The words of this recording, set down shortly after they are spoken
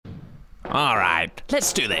Alright,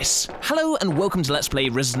 let's do this. Hello and welcome to Let's Play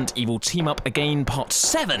Resident Evil Team Up Again Part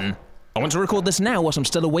 7. I want to record this now whilst I'm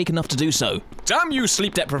still awake enough to do so. Damn you,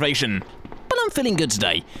 sleep deprivation! But I'm feeling good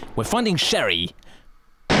today. We're finding Sherry.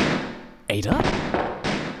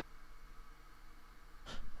 Ada?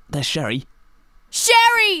 There's Sherry.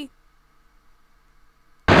 Sherry!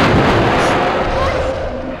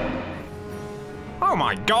 Oh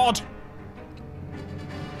my god!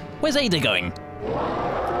 Where's Ada going?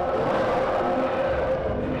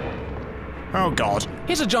 Oh god,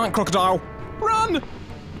 here's a giant crocodile! Run!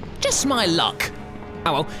 Just my luck.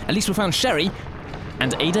 Oh well, at least we found Sherry.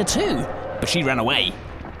 And Ada too, but she ran away.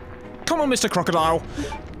 Come on, Mr. Crocodile.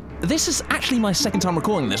 This is actually my second time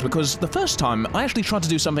recording this because the first time I actually tried to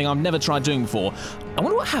do something I've never tried doing before. I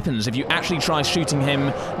wonder what happens if you actually try shooting him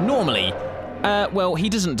normally. Well, he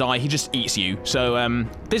doesn't die, he just eats you. So,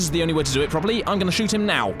 this is the only way to do it properly. I'm gonna shoot him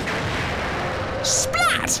now.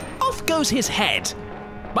 Splat! Off goes his head.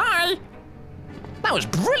 Bye! That was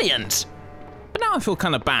brilliant! But now I feel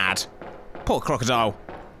kind of bad. Poor crocodile.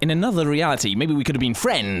 In another reality, maybe we could have been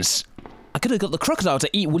friends. I could have got the crocodile to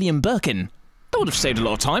eat William Birkin. That would have saved a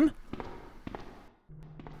lot of time.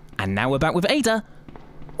 And now we're back with Ada.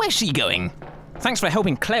 Where's she going? Thanks for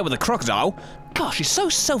helping Claire with the crocodile. Gosh, she's so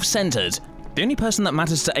self-centered. The only person that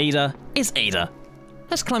matters to Ada is Ada.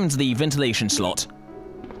 Let's climb into the ventilation slot.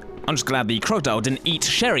 I'm just glad the crocodile didn't eat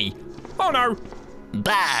Sherry. Oh no!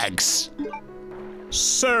 Bags!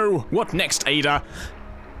 So, what next, Ada?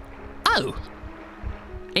 Oh!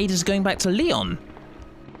 Ada's going back to Leon.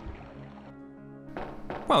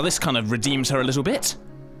 Well, this kind of redeems her a little bit.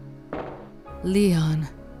 Leon.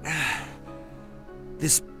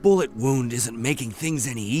 This bullet wound isn't making things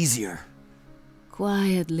any easier.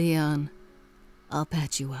 Quiet, Leon. I'll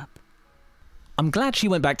patch you up. I'm glad she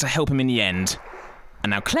went back to help him in the end.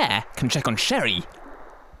 And now Claire can check on Sherry.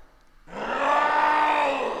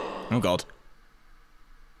 Oh god.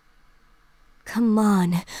 Come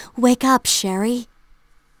on, wake up, Sherry.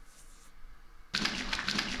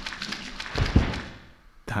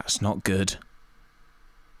 That's not good.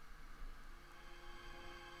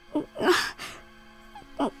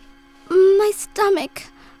 My stomach.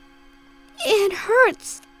 It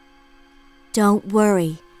hurts. Don't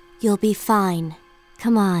worry. You'll be fine.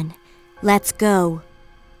 Come on, let's go.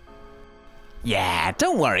 Yeah,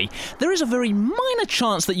 don't worry. There is a very minor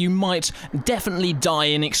chance that you might definitely die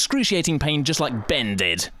in excruciating pain just like Ben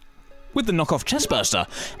did. With the knockoff chestburster.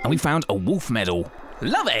 And we found a wolf medal.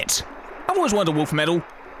 Love it! I've always wanted a wolf medal.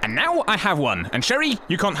 And now I have one. And Sherry,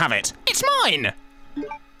 you can't have it. It's mine!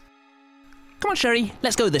 Come on, Sherry,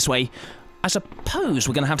 let's go this way. I suppose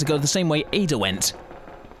we're going to have to go the same way Ada went.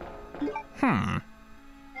 Right,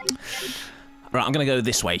 I'm going to go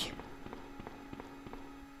this way.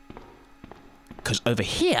 Because over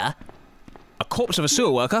here, a corpse of a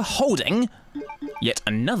sewer worker holding yet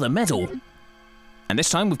another medal. And this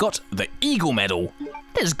time we've got the Eagle medal.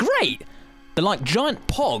 That's great! They're like giant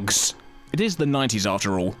pogs. It is the 90s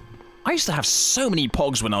after all. I used to have so many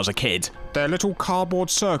pogs when I was a kid. They're little cardboard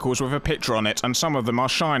circles with a picture on it, and some of them are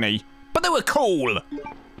shiny. But they were cool!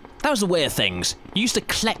 That was the way of things. You used to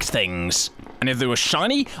collect things. And if they were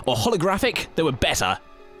shiny or holographic, they were better.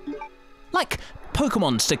 Like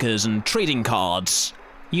Pokemon stickers and trading cards.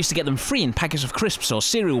 You used to get them free in packets of crisps or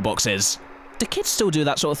cereal boxes. Do kids still do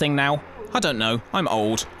that sort of thing now? I don't know. I'm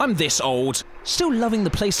old. I'm this old. Still loving the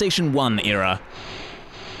PlayStation 1 era.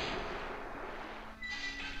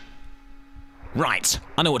 Right,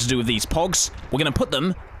 I know what to do with these pogs. We're gonna put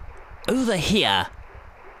them over here.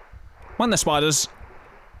 One, they're spiders.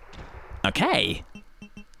 Okay.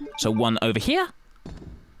 So one over here,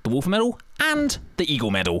 the wolf medal, and the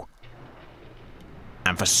eagle medal.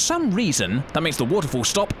 And for some reason, that makes the waterfall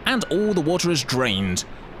stop and all the water is drained.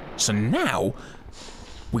 So now,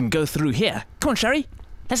 we can go through here. Come on, Sherry.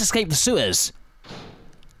 Let's escape the sewers.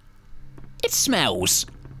 It smells.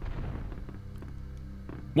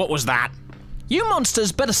 What was that? You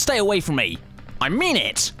monsters better stay away from me. I mean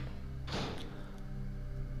it.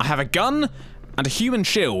 I have a gun and a human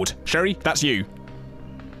shield. Sherry, that's you.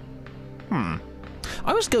 I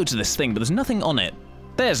always go to this thing, but there's nothing on it.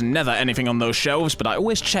 There's never anything on those shelves, but I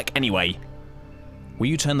always check anyway. Will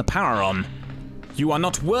you turn the power on? You are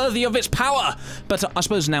not worthy of its power! But I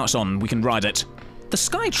suppose now it's on, we can ride it. The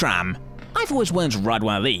Sky Tram. I've always wanted to ride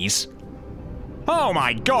one of these. Oh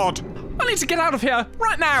my god! I need to get out of here,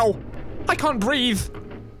 right now! I can't breathe!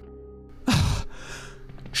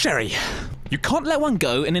 Sherry, you can't let one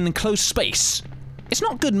go in an enclosed space. It's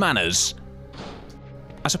not good manners.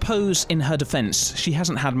 I suppose, in her defense, she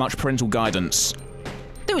hasn't had much parental guidance.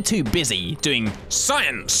 They were too busy doing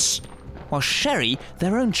science. while Sherry,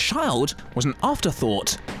 their own child, was an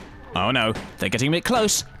afterthought. Oh no, they're getting a bit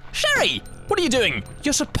close. Sherry! What are you doing?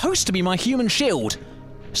 You're supposed to be my human shield.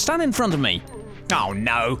 Stand in front of me. Oh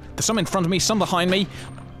no, there's some in front of me, some behind me.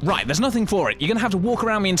 Right, there's nothing for it. You're gonna have to walk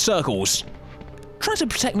around me in circles. Try to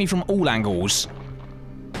protect me from all angles.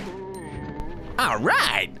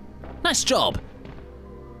 Alright! Nice job.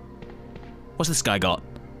 What's this guy got?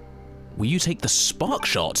 Will you take the spark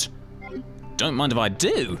shot? Don't mind if I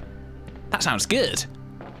do. That sounds good.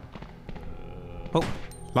 Oh,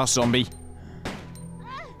 last zombie.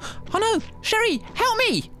 Oh no! Sherry, help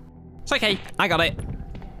me! It's okay, I got it.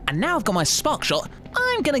 And now I've got my spark shot,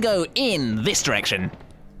 I'm gonna go in this direction.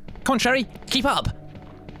 Come on, Sherry, keep up.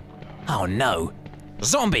 Oh no,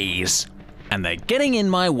 zombies! And they're getting in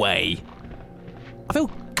my way. I feel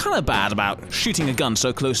kind of bad about shooting a gun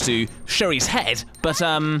so close to Sherry's head, but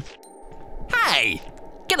hey!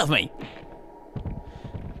 Get off me!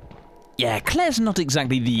 Yeah, Claire's not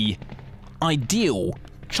exactly the ideal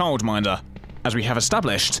childminder, as we have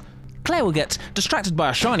established. Claire will get distracted by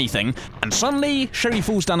a shiny thing, and suddenly Sherry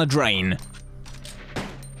falls down a drain.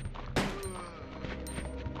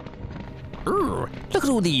 Urgh, look at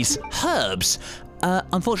all these herbs.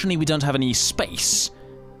 Unfortunately, we don't have any space.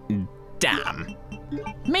 Damn.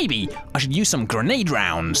 Maybe I should use some grenade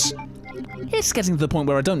rounds. It's getting to the point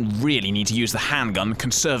where I don't really need to use the handgun,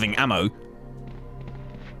 conserving ammo.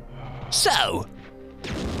 So,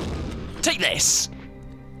 take this.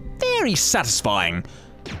 Very satisfying.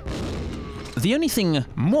 The only thing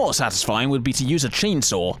more satisfying would be to use a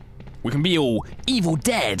chainsaw. We can be all Evil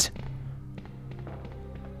Dead.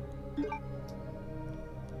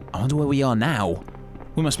 I wonder where we are now.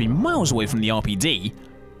 We must be miles away from the RPD.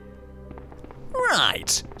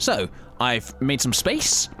 Right, so I've made some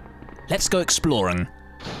space. Let's go exploring.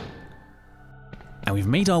 And we've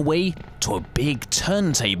made our way to a big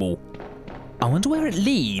turntable. I wonder where it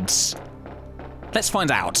leads. Let's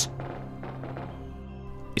find out.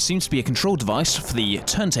 It seems to be a control device for the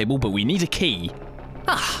turntable, but we need a key.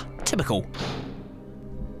 Ah, typical.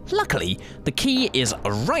 Luckily, the key is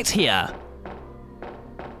right here.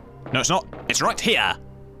 No, it's not. It's right here.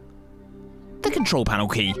 The control panel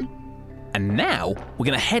key. And now, we're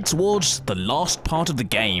gonna head towards the last part of the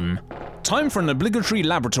game. Time for an obligatory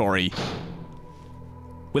laboratory.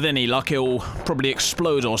 With any luck, it'll probably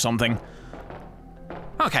explode or something.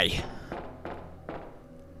 Okay.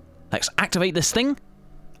 Let's activate this thing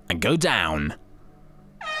and go down.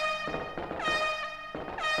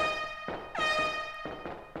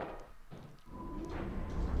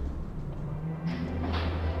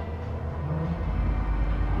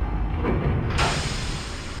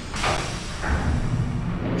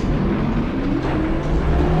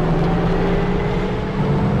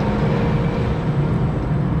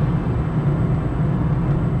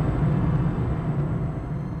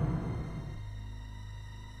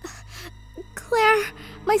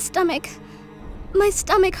 My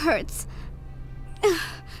stomach hurts.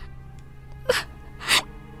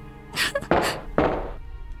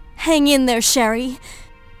 Hang in there, Sherry.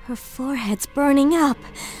 Her forehead's burning up.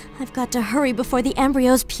 I've got to hurry before the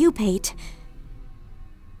embryos pupate.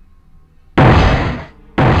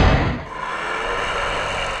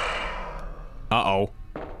 Uh-oh.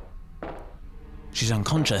 She's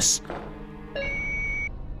unconscious.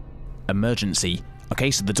 Emergency.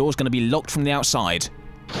 Okay, so the door's gonna be locked from the outside.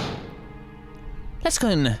 Let's go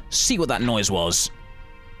and see what that noise was.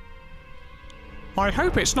 I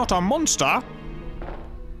hope it's not a monster.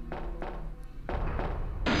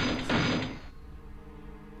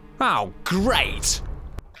 Oh, great!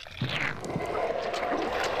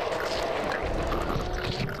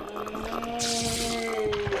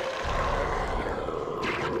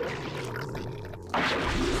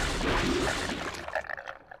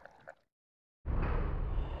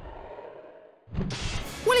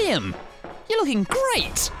 William! You're looking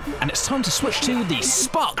great! And it's time to switch to the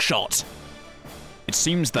spark shot. It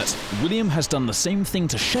seems that William has done the same thing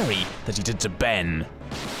to Sherry that he did to Ben.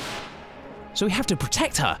 So we have to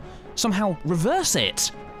protect her, somehow reverse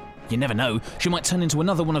it. You never know, she might turn into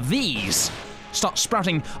another one of these. Start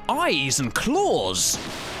sprouting eyes and claws.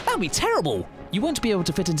 That would be terrible. You won't be able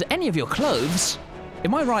to fit into any of your clothes.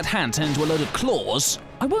 If my right hand turned into a load of claws,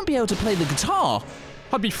 I won't be able to play the guitar.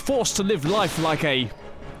 I'd be forced to live life like a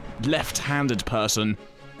left-handed person.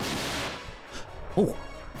 Oh,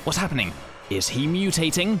 what's happening? Is he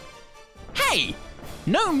mutating? Hey!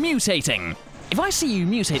 No mutating! If I see you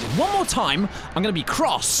mutate one more time, I'm gonna be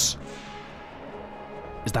cross.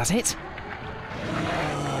 Is that it?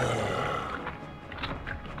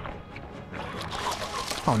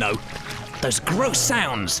 Oh no. Those gross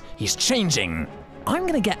sounds! He's changing.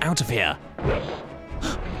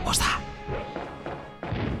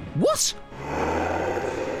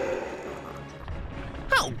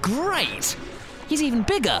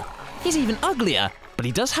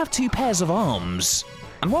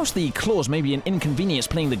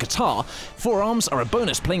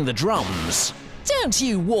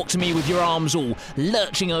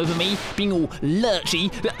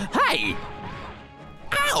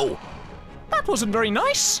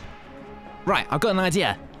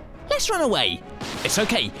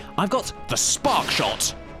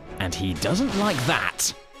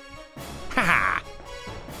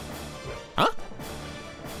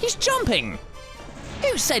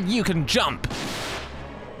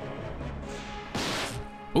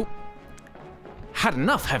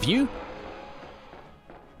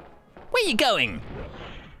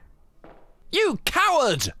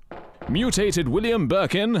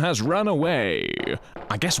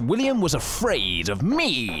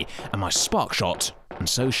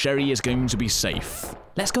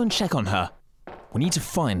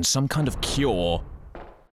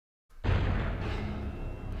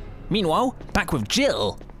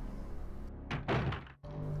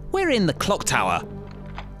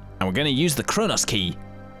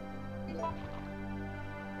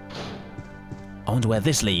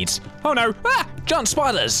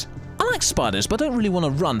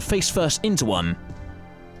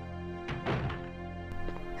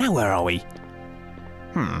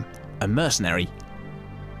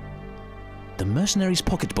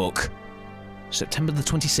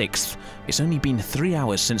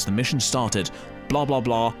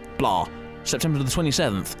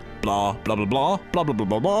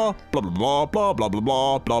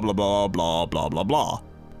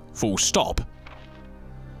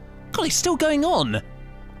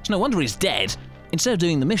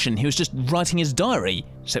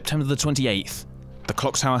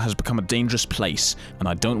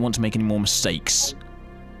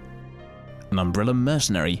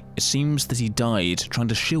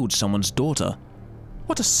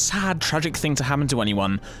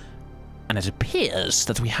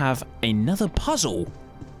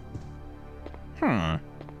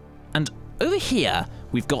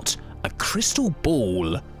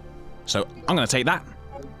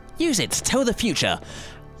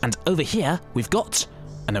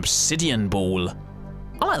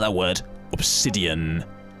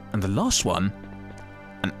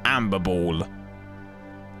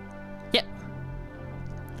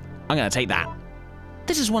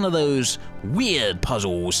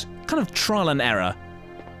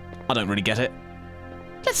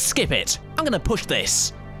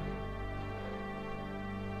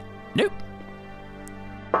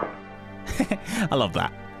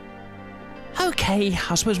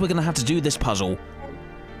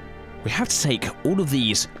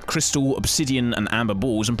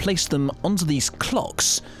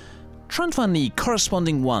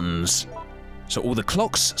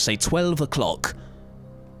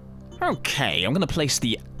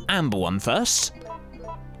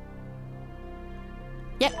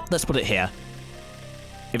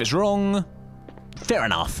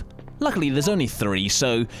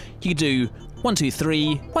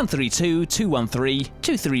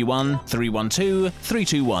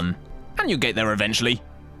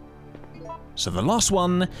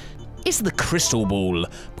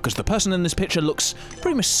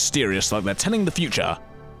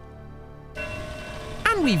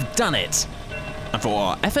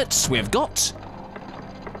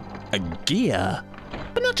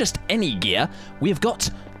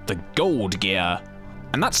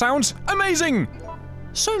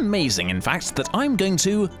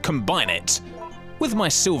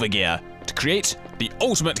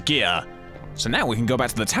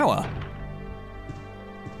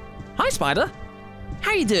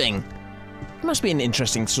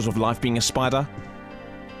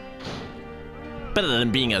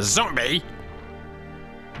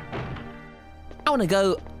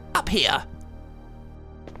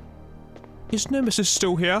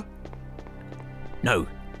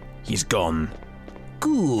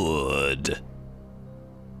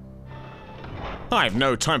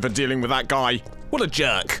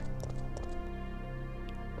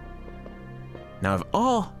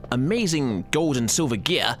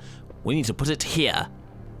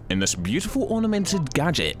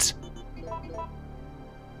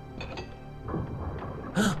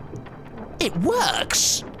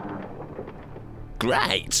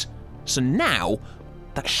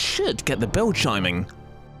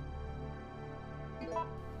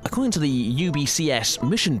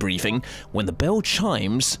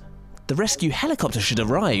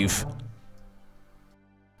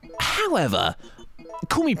 However,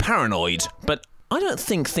 call me paranoid, but I don't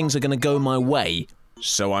think things are going to go my way,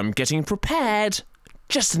 so I'm getting prepared,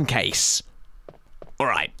 just in case.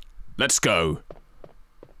 Alright, let's go.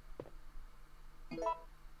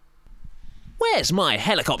 Where's my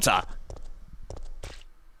helicopter?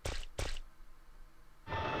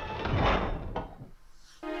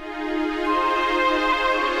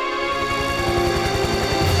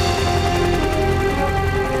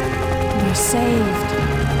 We're saved.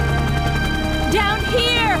 Down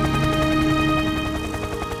here!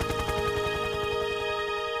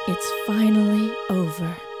 It's finally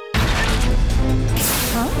over.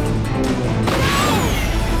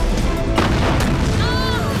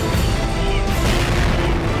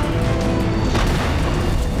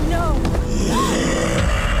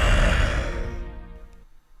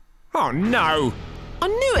 Oh no! I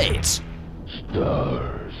knew it!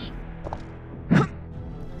 Stars.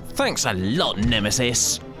 Thanks a lot,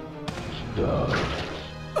 Nemesis. Stars.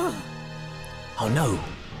 Oh no,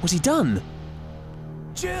 what's he done?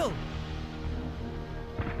 Jill!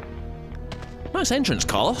 Nice entrance,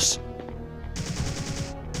 Carlos.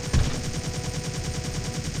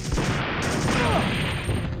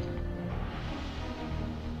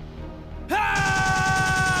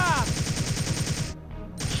 Ah!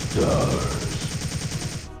 Stars.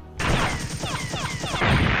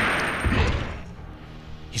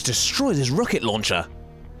 He's destroyed his rocket launcher.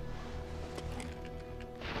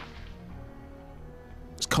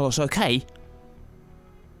 Is Carlos okay?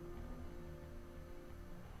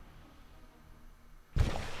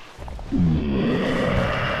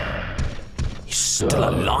 He's still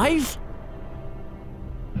alive?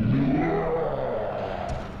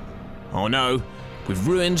 Oh no, we've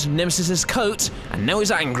ruined Nemesis's coat and now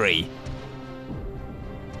he's angry.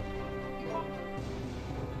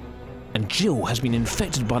 And Jill has been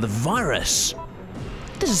infected by the virus.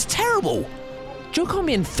 This is terrible. Jill can't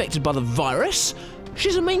be infected by the virus.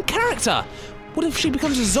 She's a main character. What if she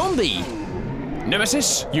becomes a zombie?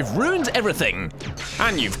 Nemesis, you've ruined everything.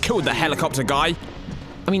 And you've killed the helicopter guy.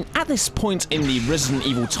 I mean, at this point in the Resident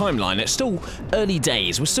Evil timeline, it's still early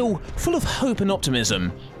days. We're still full of hope and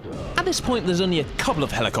optimism. At this point, there's only a couple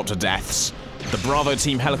of helicopter deaths. The Bravo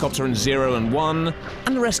team helicopter in 0 and 1,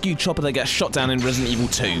 and the rescue chopper that gets shot down in Resident Evil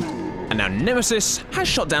 2. And now Nemesis has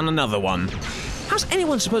shot down another one. How's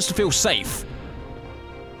anyone supposed to feel safe?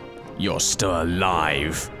 You're still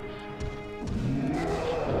alive.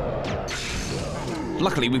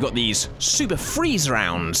 Luckily, we've got these super freeze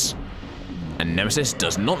rounds. And Nemesis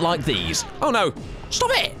does not like these. Oh no!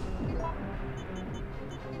 Stop it!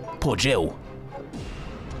 Poor Jill.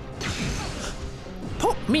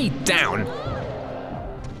 Put me down!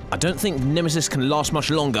 I don't think Nemesis can last much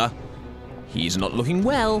longer. He's not looking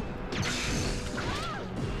well.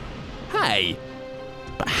 Hey!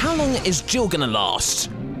 But how long is Jill gonna last?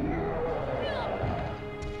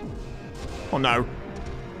 Oh no.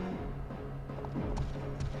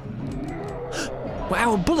 We're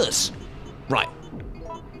out of bullets. Right.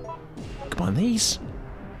 Combine these.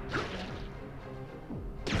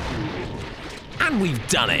 And we've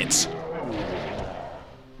done it.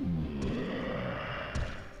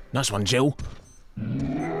 Nice one, Jill.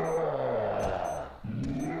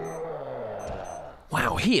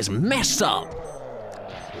 Wow, he is messed up.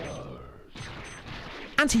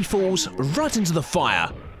 And he falls right into the fire.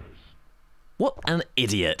 What an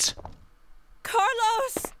idiot.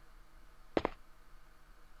 Carlos!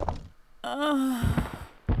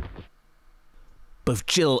 Both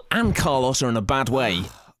Jill and Carlos are in a bad way.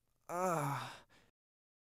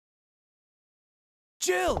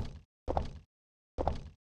 Jill!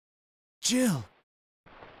 Jill!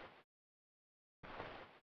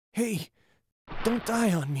 Hey, don't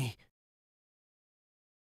die on me.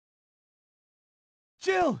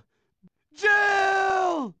 Jill!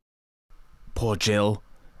 Jill! Poor Jill.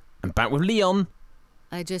 I'm back with Leon.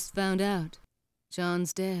 I just found out.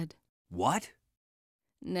 John's dead. What?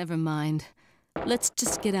 Never mind. Let's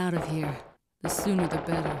just get out of here. The sooner the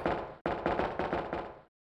better.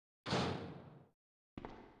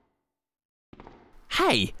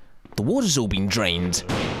 Hey, the water's all been drained.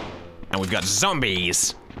 And we've got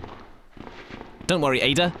zombies. Don't worry,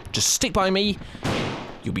 Ada. Just stick by me.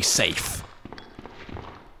 You'll be safe.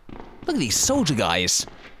 Look at these soldier guys.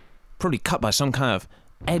 Probably cut by some kind of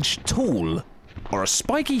edged tool. Or a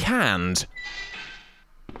spiky hand.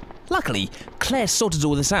 Luckily, Claire sorted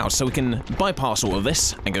all this out so we can bypass all of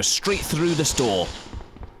this and go straight through this door.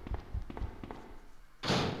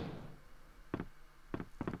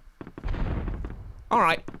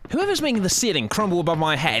 Alright, whoever's making the ceiling crumble above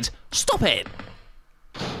my head, stop it!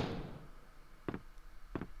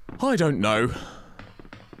 I don't know.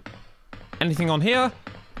 Anything on here?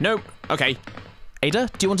 Nope. Okay. Ada,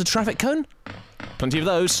 do you want a traffic cone? Plenty of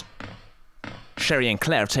those. Sherry and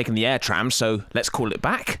Claire have taken the air tram, so let's call it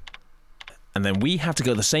back. And then we have to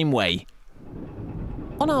go the same way.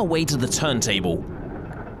 On our way to the turntable.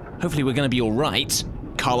 Hopefully we're going to be alright.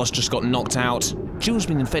 Carlos just got knocked out. Jill's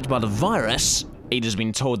been infected by the virus. Ada's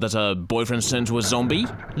been told that her boyfriend's turned into a zombie.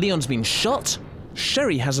 Leon's been shot.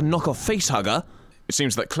 Sherry has a knockoff facehugger. It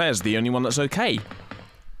seems that Claire's the only one that's okay.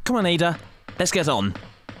 Come on, Ada. Let's get on.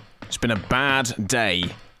 It's been a bad day.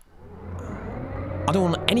 I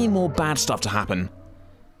don't want any more bad stuff to happen.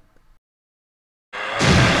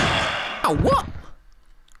 Oh, what?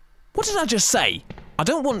 What did I just say? I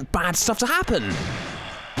don't want bad stuff to happen.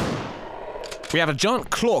 We have a giant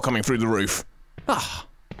claw coming through the roof. Ah,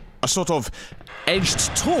 a sort of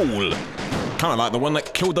edged tool. Kind of like the one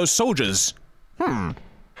that killed those soldiers.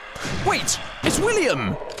 Wait, it's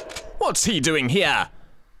William! What's he doing here?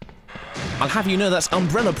 I'll have you know that's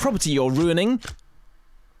umbrella property you're ruining.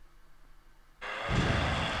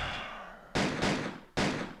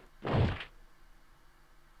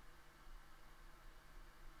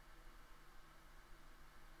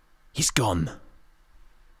 He's gone.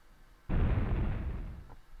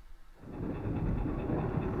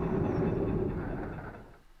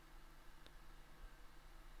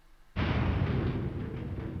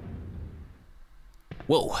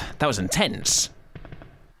 Whoa, that was intense.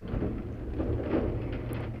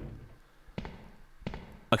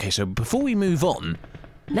 Okay, so before we move on,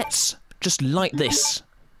 let's just light this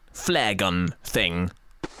flare gun thing.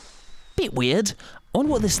 Bit weird. I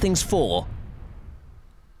wonder what this thing's for.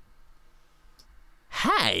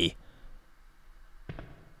 Hey!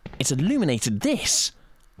 It's illuminated this.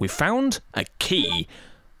 We found a key.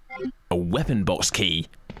 A weapon box key.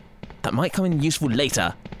 That might come in useful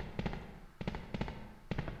later.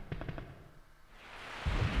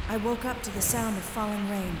 I woke up to the sound of falling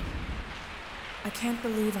rain. I can't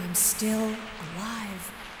believe I'm still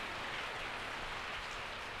alive.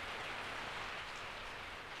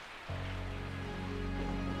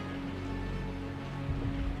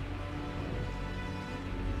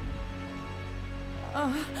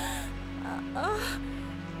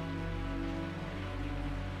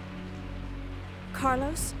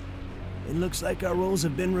 Carlos? It looks like our roles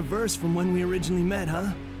have been reversed from when we originally met,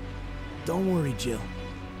 huh? Don't worry, Jill.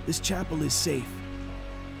 This chapel is safe.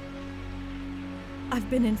 I've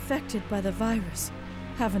been infected by the virus,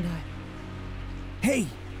 haven't I? Hey!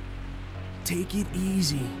 Take it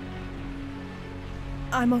easy.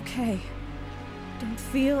 I'm okay. Don't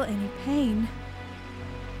feel any pain.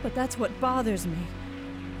 But that's what bothers me.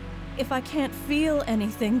 If I can't feel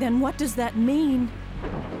anything, then what does that mean?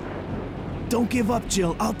 Don't give up,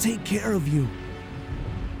 Jill. I'll take care of you.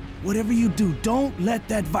 Whatever you do, don't let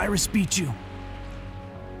that virus beat you.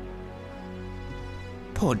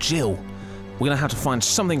 Poor Jill. We're gonna have to find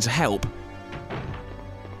something to help.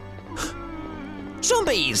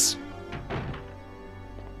 Zombies!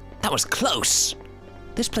 That was close.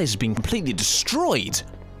 This place has been completely destroyed.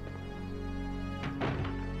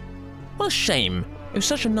 What a shame. It was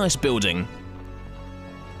such a nice building.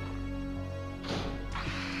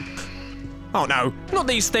 Oh no, not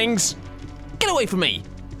these things! Get away from me!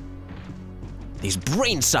 These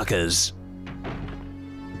brain suckers!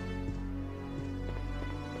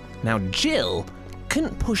 Now Jill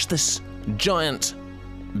couldn't push this giant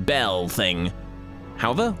bell thing.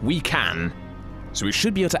 However, we can. So we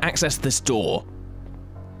should be able to access this door.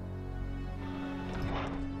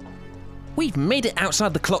 We've made it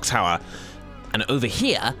outside the clock tower. And over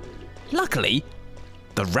here, luckily,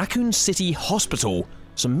 the Raccoon City Hospital.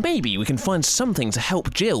 So maybe we can find something to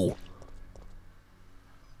help Jill.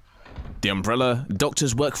 The Umbrella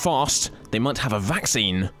doctors work fast. They might have a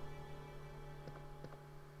vaccine.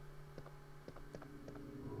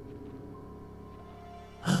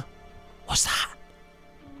 What's that?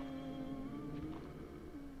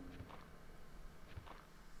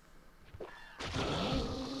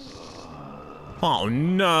 Oh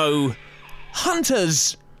no!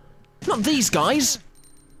 Hunters! Not these guys!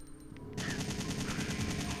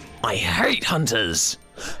 I hate hunters!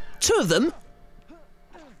 2 of them?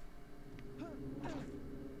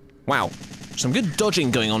 Wow, some good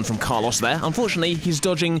dodging going on from Carlos there. Unfortunately, he's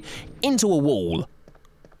dodging into a wall.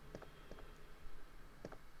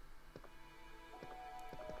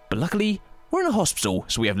 But luckily, we're in a hospital,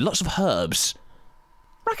 so we have lots of herbs.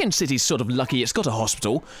 Raccoon City's sort of lucky it's got a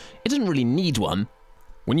hospital. It doesn't really need one.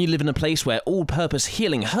 When you live in a place where all-purpose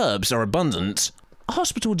healing herbs are abundant, a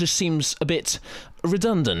hospital just seems a bit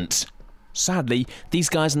redundant. Sadly, these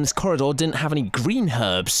guys in this corridor didn't have any green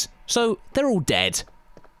herbs, so they're all dead.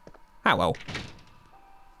 Ah well.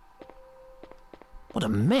 What a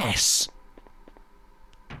mess.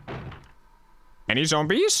 Any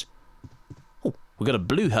zombies? Oh, we got a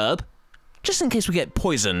blue herb. Just in case we get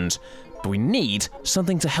poisoned. But we need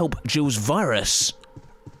something to help Jill's virus.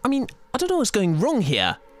 I mean, I don't know what's going wrong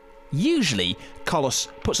here. Usually, Carlos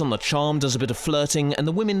puts on the charm, does a bit of flirting, and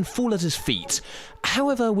the women fall at his feet.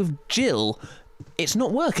 However, with Jill, it's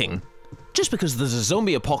not working. Just because there's a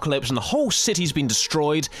zombie apocalypse and the whole city's been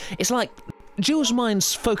destroyed, it's like Jill's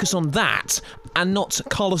mind's focused on that and not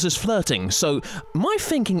Carlos's flirting. So my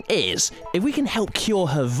thinking is, if we can help cure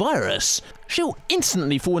her virus, she'll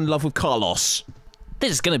instantly fall in love with Carlos.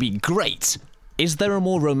 This is gonna be great. Is there a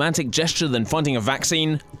more romantic gesture than finding a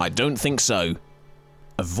vaccine? I don't think so.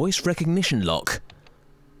 A voice recognition lock.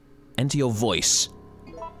 Enter your voice.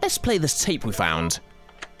 Let's play this tape we found.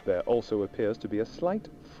 There also appears to be a slight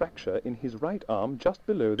fracture in his right arm just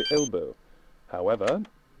below the elbow. However...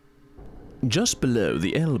 Just below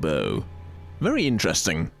the elbow. Very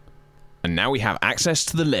interesting. And now we have access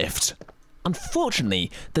to the lift. Unfortunately,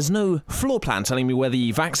 there's no floor plan telling me where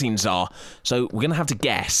the vaccines are, so we're gonna have to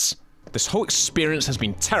guess. This whole experience has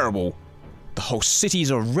been terrible. The whole city's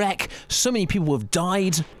a wreck, so many people have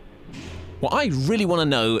died. What I really want to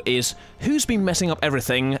know is who's been messing up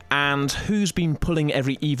everything and who's been pulling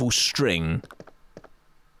every evil string.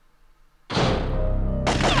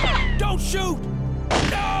 Don't shoot!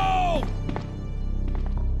 No!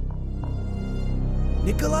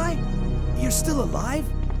 Nikolai? You're still alive?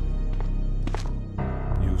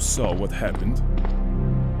 You saw what happened.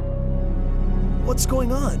 What's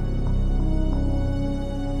going on?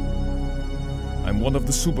 I'm one of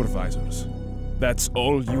the supervisors. That's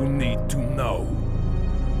all you need to know.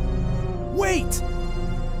 Wait!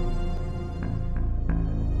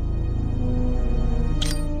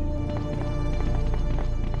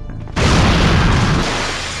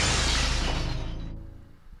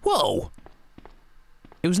 Whoa!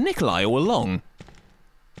 It was Nikolai all along.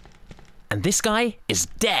 And this guy is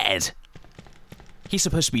dead. He's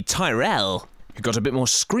supposed to be Tyrell, who got a bit more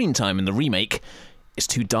screen time in the remake. It's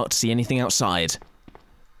too dark to see anything outside.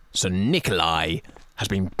 So Nikolai has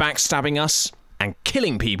been backstabbing us and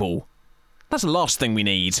killing people. That's the last thing we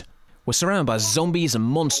need. We're surrounded by zombies and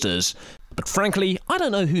monsters, but frankly, I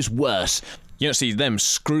don't know who's worse. You don't see them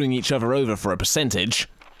screwing each other over for a percentage.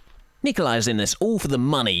 Nikolai's in this all for the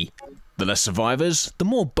money. The less survivors, the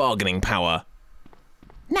more bargaining power.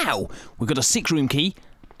 Now, we've got a secret room key.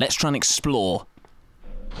 Let's try and explore.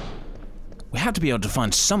 We have to be able to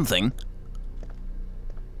find something.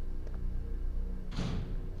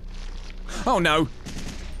 Oh no!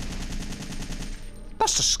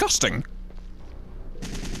 That's disgusting.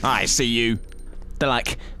 I see you. They're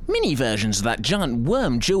like mini versions of that giant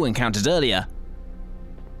worm Jill encountered earlier.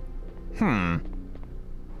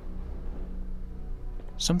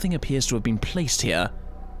 Something appears to have been placed here.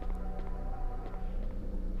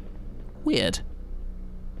 Weird.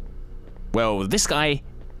 Well, this guy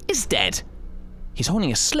is dead. He's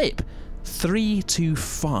holding a slip.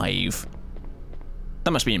 325.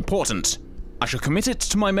 That must be important. I shall commit it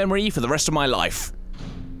to my memory for the rest of my life.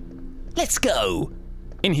 Let's go!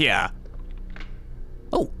 In here.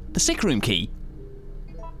 Oh, the sick room key.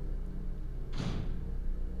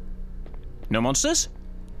 No monsters?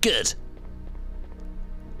 Good.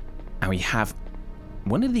 And we have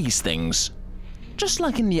one of these things, just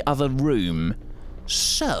like in the other room.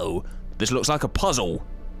 So, this looks like a puzzle.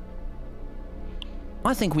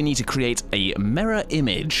 I think we need to create a mirror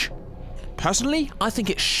image. Personally, I think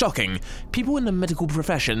it's shocking. People in the medical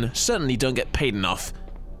profession certainly don't get paid enough.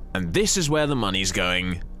 And this is where the money's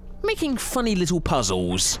going. Making funny little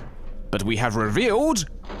puzzles. But we have revealed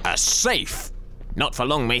a safe. Not for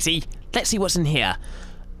long, matey. Let's see what's in here.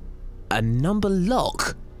 A number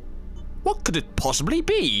lock. What could it possibly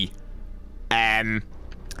be?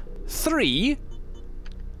 3,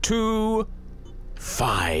 2,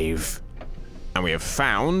 5. And we have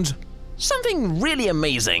found something really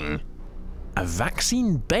amazing. A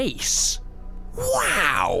vaccine base.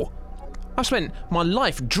 Wow! I've spent my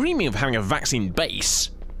life dreaming of having a vaccine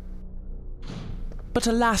base. But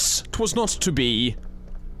alas, 'twas not to be.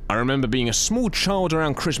 I remember being a small child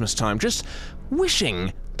around Christmas time, just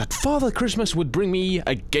wishing that Father Christmas would bring me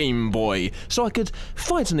a Game Boy so I could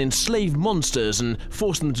fight and enslave monsters and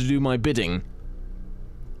force them to do my bidding.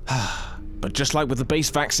 But just like with the base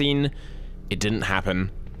vaccine, it didn't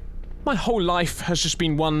happen. My whole life has just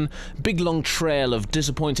been one big long trail of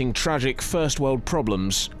disappointing, tragic first world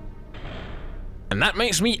problems. And that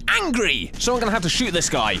makes me angry, so I'm gonna have to shoot this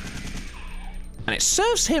guy. And it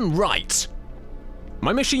serves him right.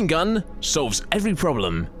 My machine gun solves every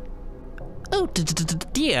problem. Oh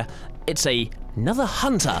dear, it's another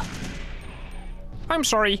hunter. I'm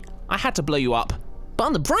sorry. I had to blow you up. But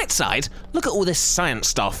on the bright side, look at all this science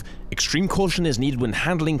stuff. Extreme caution is needed when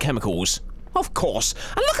handling chemicals. Of course.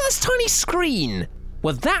 And look at this tiny screen.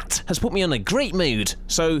 Well, that has put me on a great mood.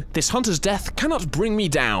 So this hunter's death cannot bring me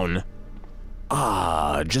down.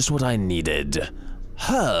 Ah, just what I needed.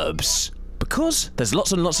 Herbs. Because there's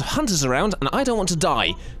lots and lots of hunters around and I don't want to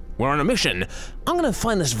die. We're on a mission. I'm going to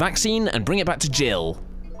find this vaccine and bring it back to Jill.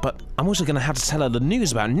 But I'm also going to have to tell her the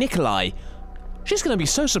news about Nikolai. She's going to be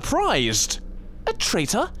so surprised. A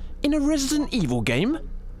traitor in a Resident Evil game?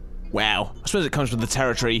 Wow, I suppose it comes with the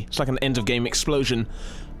territory. It's like an end-of-game explosion.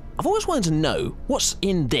 I've always wanted to know what's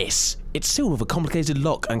in this. It's sealed with a complicated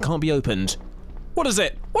lock and can't be opened. What is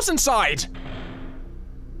it? What's inside?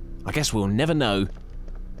 I guess we'll never know.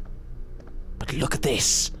 But look at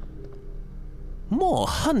this. More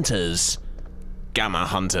hunters. Gamma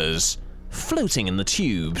hunters. Floating in the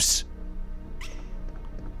tubes.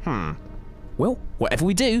 Well, whatever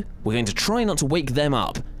we do, we're going to try not to wake them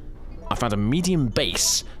up. I found a medium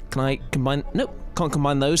base. Can I combine? Nope, can't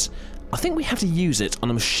combine those. I think we have to use it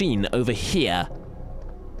on a machine over here.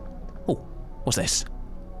 Oh, what's this?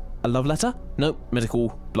 A love letter? Nope,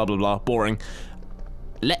 medical, blah blah blah, boring.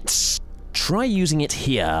 Let's try using it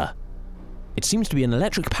here. It seems to be an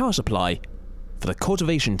electric power supply for the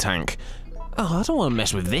cultivation tank. Oh, I don't want to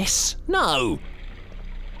mess with this. No!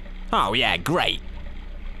 Oh yeah, great.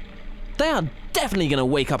 They are definitely going to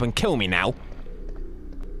wake up and kill me now.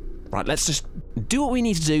 Right, let's just do what we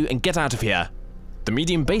need to do and get out of here. The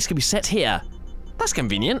medium base can be set here. That's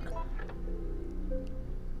convenient.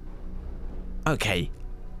 Okay,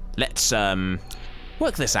 let's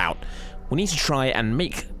work this out. We need to try and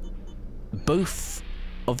make both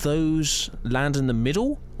of those land in the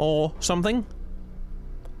middle or something.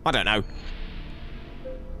 I don't know.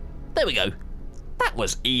 There we go. That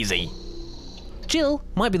was easy. Jill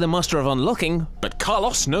might be the master of unlocking, but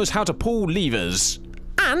Carlos knows how to pull levers.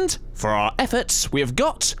 And for our efforts, we have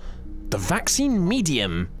got the vaccine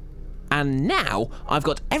medium. And now I've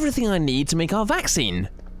got everything I need to make our vaccine.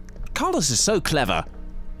 Carlos is so clever.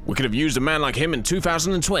 We could have used a man like him in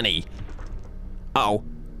 2020. Uh-oh.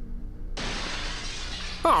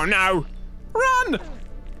 Oh no! Run!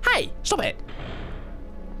 Hey, stop it!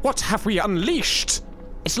 What have we unleashed?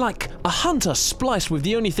 It's like a hunter spliced with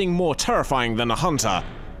the only thing more terrifying than a hunter.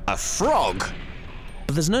 A frog.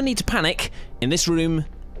 But there's no need to panic. In this room,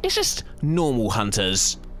 it's just normal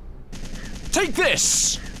hunters. Take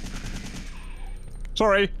this!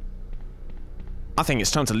 Sorry. I think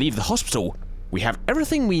it's time to leave the hospital. We have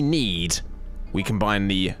everything we need. We combine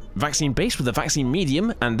the vaccine base with the vaccine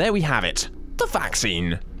medium, and there we have it. The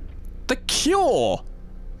vaccine. The cure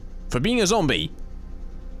for being a zombie.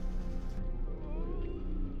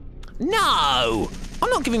 No! I'm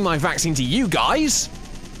not giving my vaccine to you guys.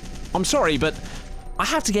 I'm sorry, but I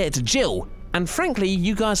have to get it to Jill, and frankly,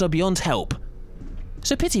 you guys are beyond help.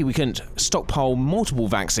 So pity we couldn't stockpile multiple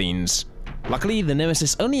vaccines. Luckily, the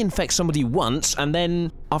Nemesis only infects somebody once, and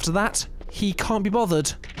then, after that, he can't be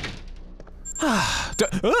bothered.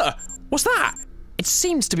 What's that? It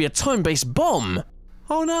seems to be a time-based bomb.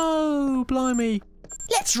 Oh no, blimey.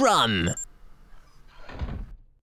 Let's run!